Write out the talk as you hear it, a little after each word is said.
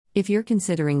If you're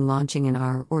considering launching an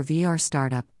AR or VR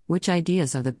startup, which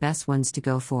ideas are the best ones to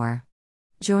go for?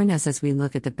 Join us as we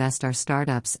look at the best AR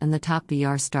startups and the top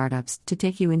VR startups to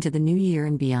take you into the new year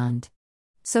and beyond.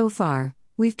 So far,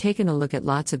 we've taken a look at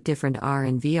lots of different AR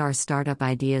and VR startup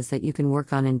ideas that you can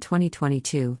work on in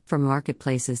 2022, from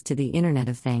marketplaces to the Internet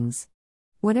of Things.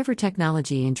 Whatever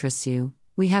technology interests you,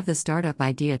 we have the startup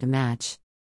idea to match.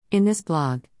 In this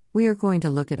blog, we are going to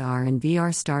look at AR and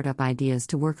VR startup ideas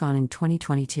to work on in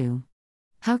 2022.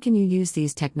 How can you use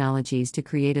these technologies to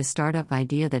create a startup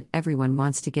idea that everyone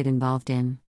wants to get involved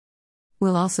in?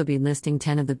 We'll also be listing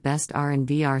 10 of the best AR and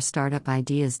VR startup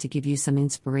ideas to give you some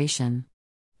inspiration.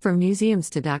 From museums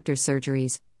to doctor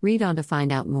surgeries, read on to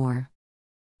find out more.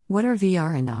 What are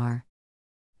VR and AR?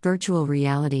 Virtual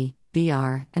reality,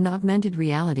 VR, and augmented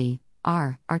reality,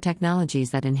 AR, are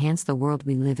technologies that enhance the world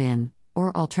we live in,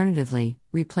 or alternatively,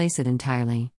 replace it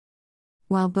entirely.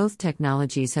 While both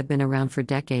technologies have been around for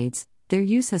decades, their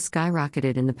use has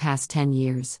skyrocketed in the past 10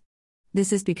 years.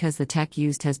 This is because the tech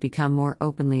used has become more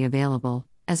openly available,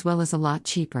 as well as a lot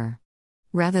cheaper.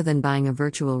 Rather than buying a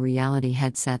virtual reality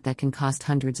headset that can cost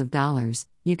hundreds of dollars,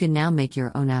 you can now make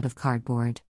your own out of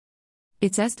cardboard.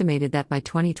 It's estimated that by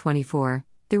 2024,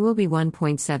 there will be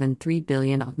 1.73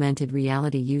 billion augmented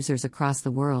reality users across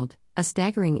the world, a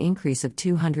staggering increase of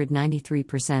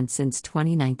 293% since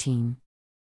 2019.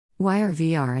 Why are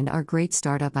VR and AR great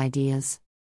startup ideas?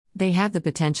 They have the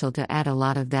potential to add a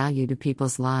lot of value to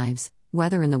people's lives,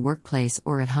 whether in the workplace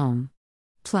or at home.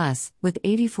 Plus, with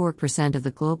 84% of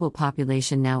the global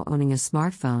population now owning a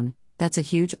smartphone, that's a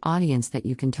huge audience that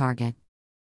you can target.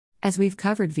 As we've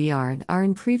covered VR and AR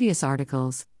in previous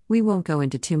articles, we won't go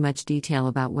into too much detail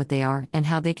about what they are and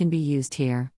how they can be used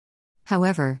here.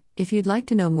 However, if you'd like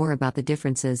to know more about the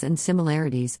differences and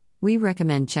similarities, we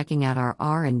recommend checking out our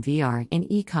AR and VR and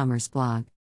e-commerce blog.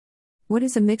 What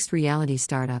is a mixed reality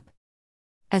startup?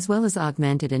 As well as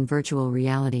augmented and virtual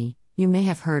reality, you may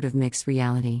have heard of mixed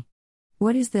reality.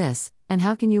 What is this, and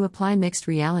how can you apply mixed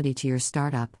reality to your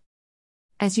startup?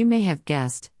 As you may have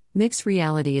guessed, mixed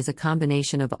reality is a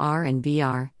combination of AR and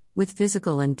VR, with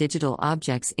physical and digital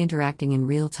objects interacting in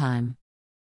real time.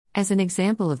 As an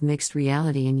example of mixed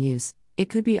reality in use, it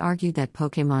could be argued that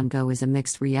Pokémon Go is a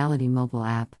mixed reality mobile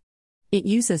app. It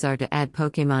uses AR to add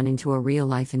Pokémon into a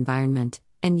real-life environment,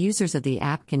 and users of the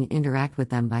app can interact with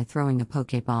them by throwing a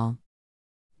Pokéball.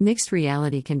 Mixed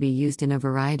reality can be used in a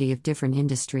variety of different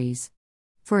industries.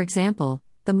 For example,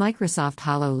 the Microsoft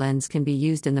HoloLens can be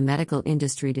used in the medical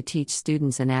industry to teach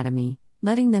students anatomy,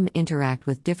 letting them interact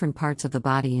with different parts of the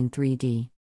body in 3D.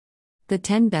 The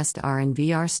 10 best AR and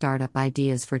VR startup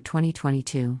ideas for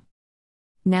 2022.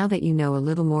 Now that you know a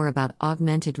little more about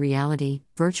augmented reality,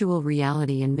 virtual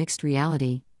reality, and mixed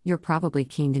reality, you're probably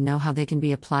keen to know how they can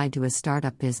be applied to a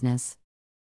startup business.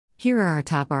 Here are our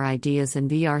top AR ideas and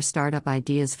VR startup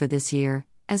ideas for this year,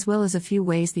 as well as a few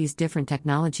ways these different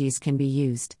technologies can be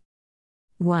used.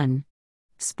 1.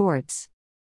 Sports.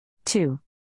 2.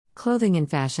 Clothing and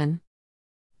fashion.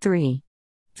 3.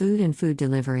 Food and food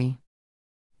delivery.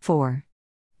 4.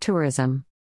 Tourism.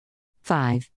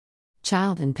 5.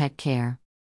 Child and pet care.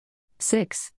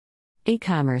 6.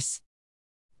 E-commerce.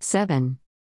 7.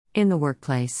 In the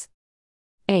workplace.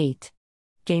 8.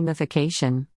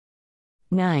 Gamification.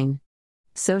 9.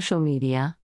 Social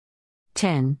media.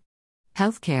 10.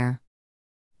 Healthcare.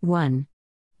 1.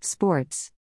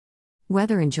 Sports.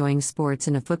 Whether enjoying sports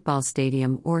in a football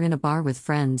stadium or in a bar with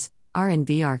friends, AR and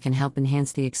VR can help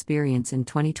enhance the experience in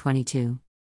 2022.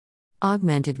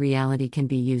 Augmented reality can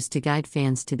be used to guide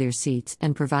fans to their seats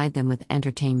and provide them with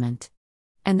entertainment.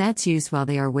 And that's used while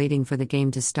they are waiting for the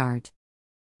game to start.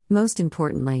 Most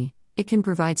importantly, it can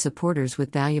provide supporters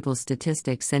with valuable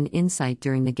statistics and insight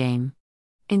during the game.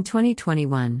 In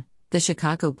 2021, the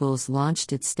Chicago Bulls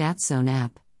launched its StatZone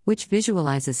app, which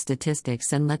visualizes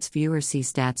statistics and lets viewers see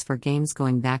stats for games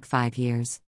going back 5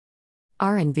 years.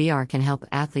 AR and VR can help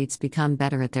athletes become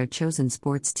better at their chosen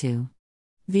sports too.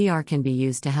 VR can be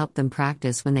used to help them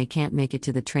practice when they can't make it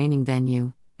to the training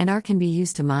venue, and AR can be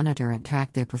used to monitor and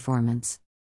track their performance.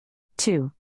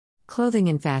 2. Clothing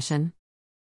and fashion.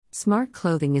 Smart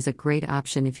clothing is a great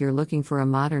option if you're looking for a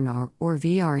modern AR or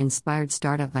VR-inspired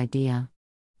startup idea.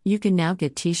 You can now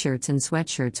get t-shirts and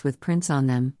sweatshirts with prints on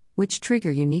them, which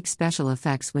trigger unique special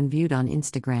effects when viewed on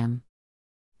Instagram.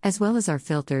 As well as our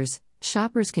filters,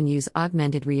 shoppers can use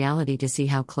augmented reality to see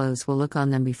how clothes will look on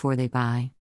them before they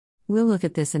buy. We'll look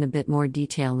at this in a bit more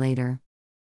detail later.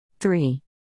 3.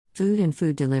 Food and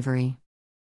food delivery.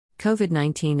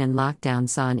 COVID-19 and lockdown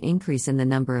saw an increase in the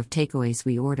number of takeaways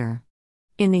we order.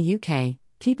 In the UK,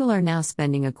 people are now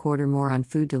spending a quarter more on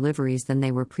food deliveries than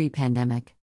they were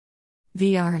pre-pandemic.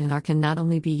 VR and AR can not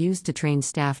only be used to train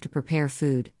staff to prepare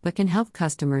food, but can help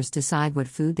customers decide what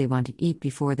food they want to eat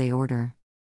before they order.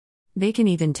 They can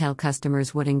even tell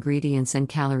customers what ingredients and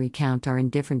calorie count are in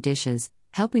different dishes,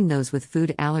 helping those with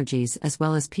food allergies as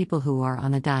well as people who are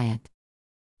on a diet.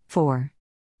 4.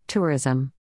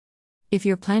 Tourism. If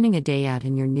you're planning a day out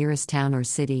in your nearest town or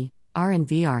city, AR and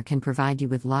VR can provide you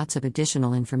with lots of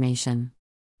additional information.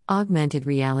 Augmented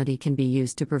reality can be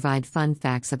used to provide fun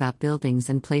facts about buildings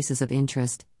and places of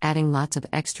interest, adding lots of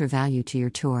extra value to your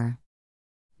tour.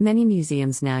 Many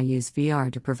museums now use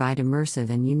VR to provide immersive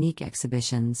and unique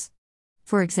exhibitions.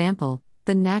 For example,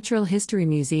 the Natural History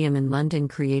Museum in London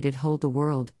created Hold the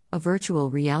World, a virtual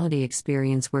reality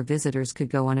experience where visitors could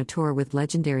go on a tour with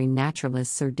legendary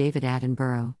naturalist Sir David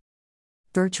Attenborough.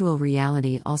 Virtual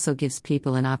reality also gives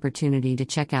people an opportunity to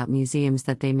check out museums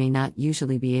that they may not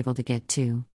usually be able to get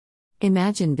to.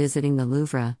 Imagine visiting the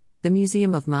Louvre, the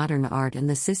Museum of Modern Art, and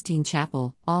the Sistine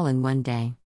Chapel, all in one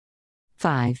day.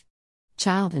 5.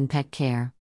 Child and pet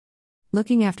care.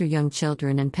 Looking after young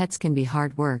children and pets can be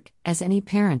hard work, as any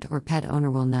parent or pet owner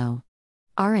will know.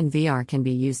 AR and VR can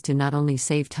be used to not only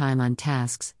save time on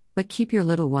tasks, but keep your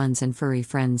little ones and furry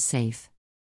friends safe.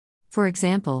 For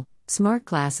example, smart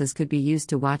glasses could be used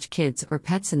to watch kids or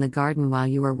pets in the garden while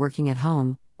you are working at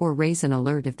home, or raise an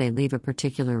alert if they leave a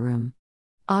particular room.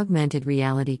 Augmented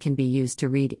reality can be used to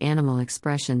read animal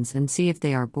expressions and see if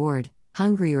they are bored,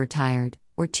 hungry, or tired,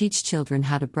 or teach children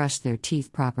how to brush their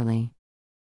teeth properly.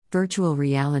 Virtual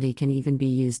reality can even be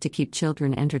used to keep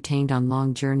children entertained on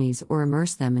long journeys or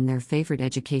immerse them in their favorite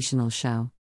educational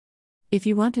show. If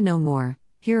you want to know more,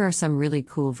 here are some really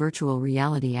cool virtual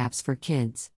reality apps for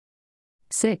kids.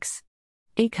 6.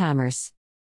 E-commerce.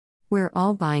 We're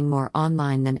all buying more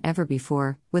online than ever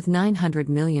before, with 900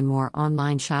 million more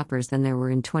online shoppers than there were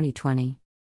in 2020.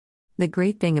 The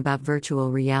great thing about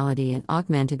virtual reality and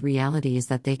augmented reality is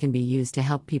that they can be used to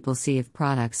help people see if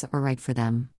products are right for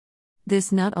them.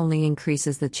 This not only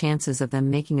increases the chances of them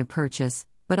making a purchase,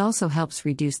 but also helps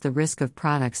reduce the risk of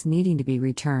products needing to be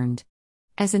returned.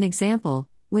 As an example,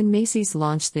 when Macy's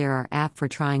launched their AR app for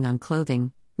trying on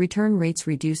clothing, return rates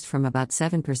reduced from about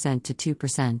 7% to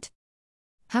 2%.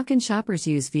 How can shoppers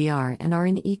use VR and AR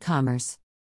in e-commerce?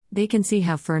 They can see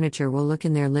how furniture will look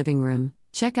in their living room,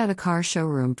 check out a car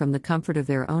showroom from the comfort of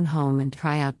their own home, and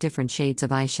try out different shades of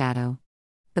eyeshadow.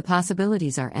 The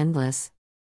possibilities are endless.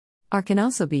 AR can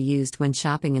also be used when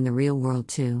shopping in the real world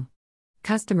too.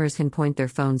 Customers can point their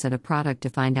phones at a product to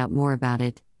find out more about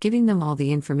it, giving them all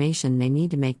the information they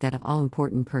need to make that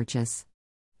all-important purchase.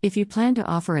 If you plan to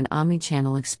offer an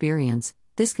omni-channel experience,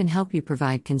 this can help you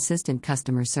provide consistent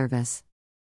customer service.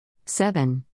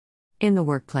 7. In the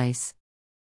workplace.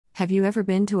 Have you ever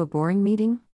been to a boring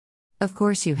meeting? Of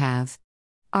course you have.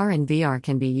 AR and VR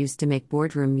can be used to make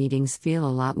boardroom meetings feel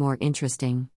a lot more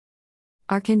interesting.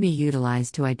 AR can be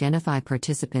utilized to identify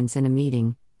participants in a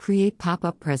meeting, create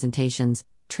pop-up presentations,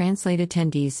 translate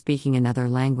attendees speaking another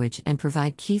language, and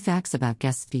provide key facts about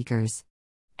guest speakers.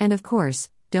 And of course,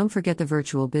 don't forget the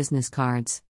virtual business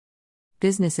cards.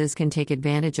 Businesses can take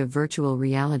advantage of virtual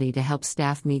reality to help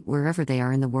staff meet wherever they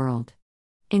are in the world.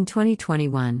 In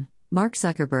 2021, Mark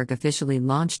Zuckerberg officially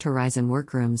launched Horizon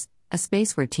Workrooms, a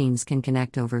space where teams can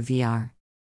connect over VR.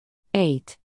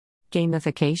 8.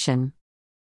 Gamification.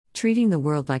 Treating the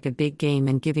world like a big game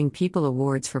and giving people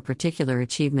awards for particular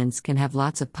achievements can have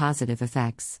lots of positive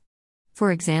effects.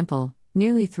 For example,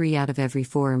 nearly 3 out of every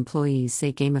 4 employees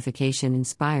say gamification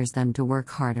inspires them to work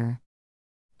harder.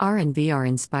 AR and VR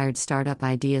inspired startup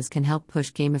ideas can help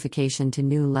push gamification to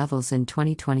new levels in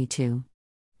 2022.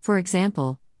 For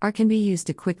example, AR can be used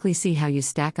to quickly see how you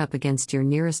stack up against your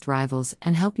nearest rivals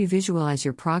and help you visualize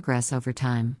your progress over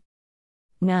time.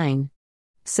 9.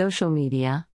 Social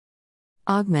media.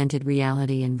 Augmented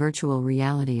reality and virtual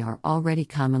reality are already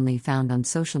commonly found on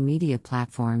social media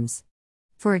platforms.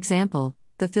 For example,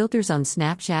 the filters on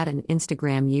Snapchat and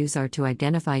Instagram use AR to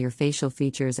identify your facial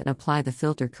features and apply the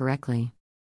filter correctly.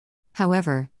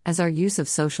 However, as our use of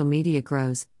social media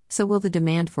grows, so will the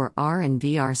demand for AR and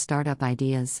VR startup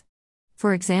ideas.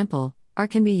 For example, AR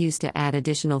can be used to add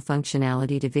additional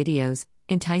functionality to videos,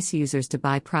 entice users to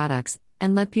buy products,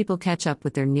 and let people catch up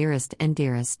with their nearest and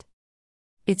dearest.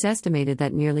 It's estimated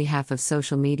that nearly half of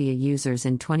social media users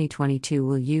in 2022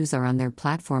 will use AR on their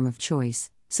platform of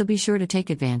choice, so be sure to take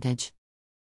advantage.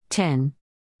 10.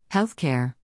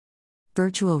 Healthcare.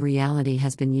 Virtual reality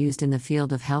has been used in the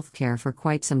field of healthcare for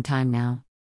quite some time now.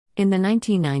 In the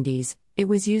 1990s, it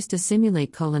was used to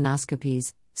simulate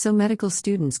colonoscopies, so medical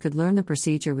students could learn the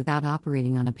procedure without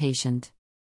operating on a patient.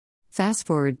 Fast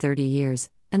forward 30 years,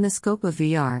 and the scope of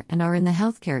VR and AR in the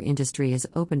healthcare industry has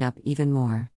opened up even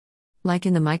more. Like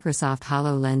in the Microsoft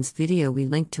HoloLens video we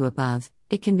linked to above,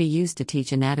 it can be used to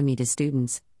teach anatomy to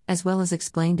students, as well as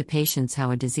explain to patients how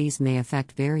a disease may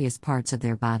affect various parts of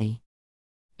their body.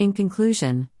 In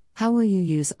conclusion, how will you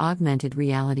use augmented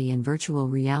reality and virtual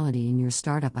reality in your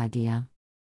startup idea?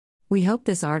 We hope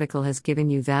this article has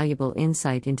given you valuable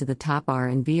insight into the top AR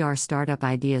and VR startup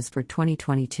ideas for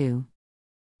 2022.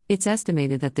 It's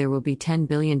estimated that there will be 10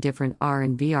 billion different AR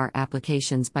and VR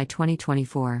applications by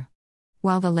 2024.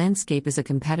 While the landscape is a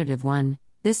competitive one,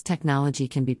 this technology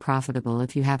can be profitable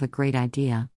if you have a great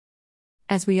idea.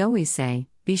 As we always say,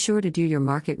 be sure to do your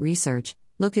market research,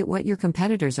 look at what your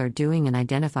competitors are doing, and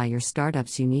identify your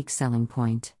startup's unique selling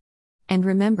point. And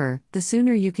remember, the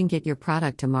sooner you can get your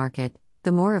product to market,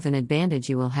 the more of an advantage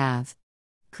you will have.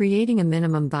 Creating a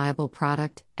minimum viable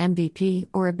product, MVP,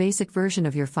 or a basic version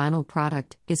of your final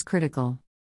product is critical.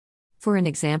 For an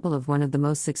example of one of the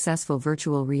most successful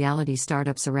virtual reality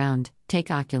startups around,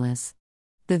 take Oculus.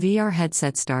 The VR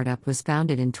headset startup was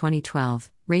founded in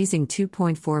 2012, raising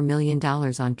 $2.4 million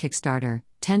on Kickstarter,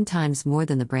 10 times more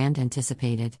than the brand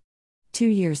anticipated. 2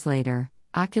 years later,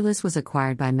 Oculus was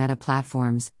acquired by Meta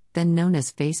Platforms, then known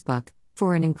as Facebook,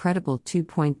 for an incredible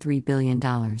 $2.3 billion.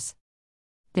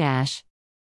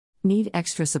 Need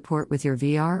extra support with your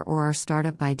VR or AR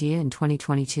startup idea in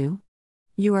 2022?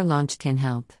 UR Launch can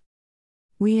help.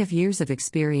 We have years of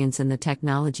experience in the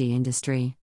technology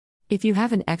industry. If you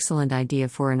have an excellent idea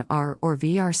for an AR or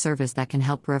VR service that can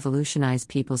help revolutionize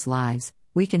people's lives,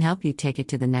 we can help you take it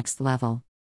to the next level.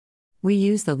 We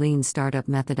use the lean startup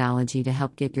methodology to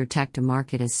help get your tech to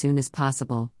market as soon as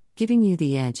possible, giving you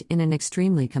the edge in an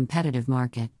extremely competitive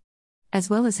market. As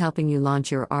well as helping you launch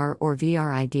your AR or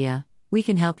VR idea, we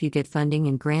can help you get funding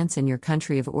and grants in your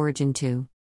country of origin too.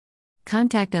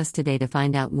 Contact us today to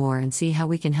find out more and see how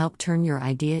we can help turn your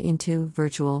idea into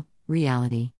virtual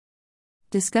reality.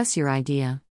 Discuss your idea.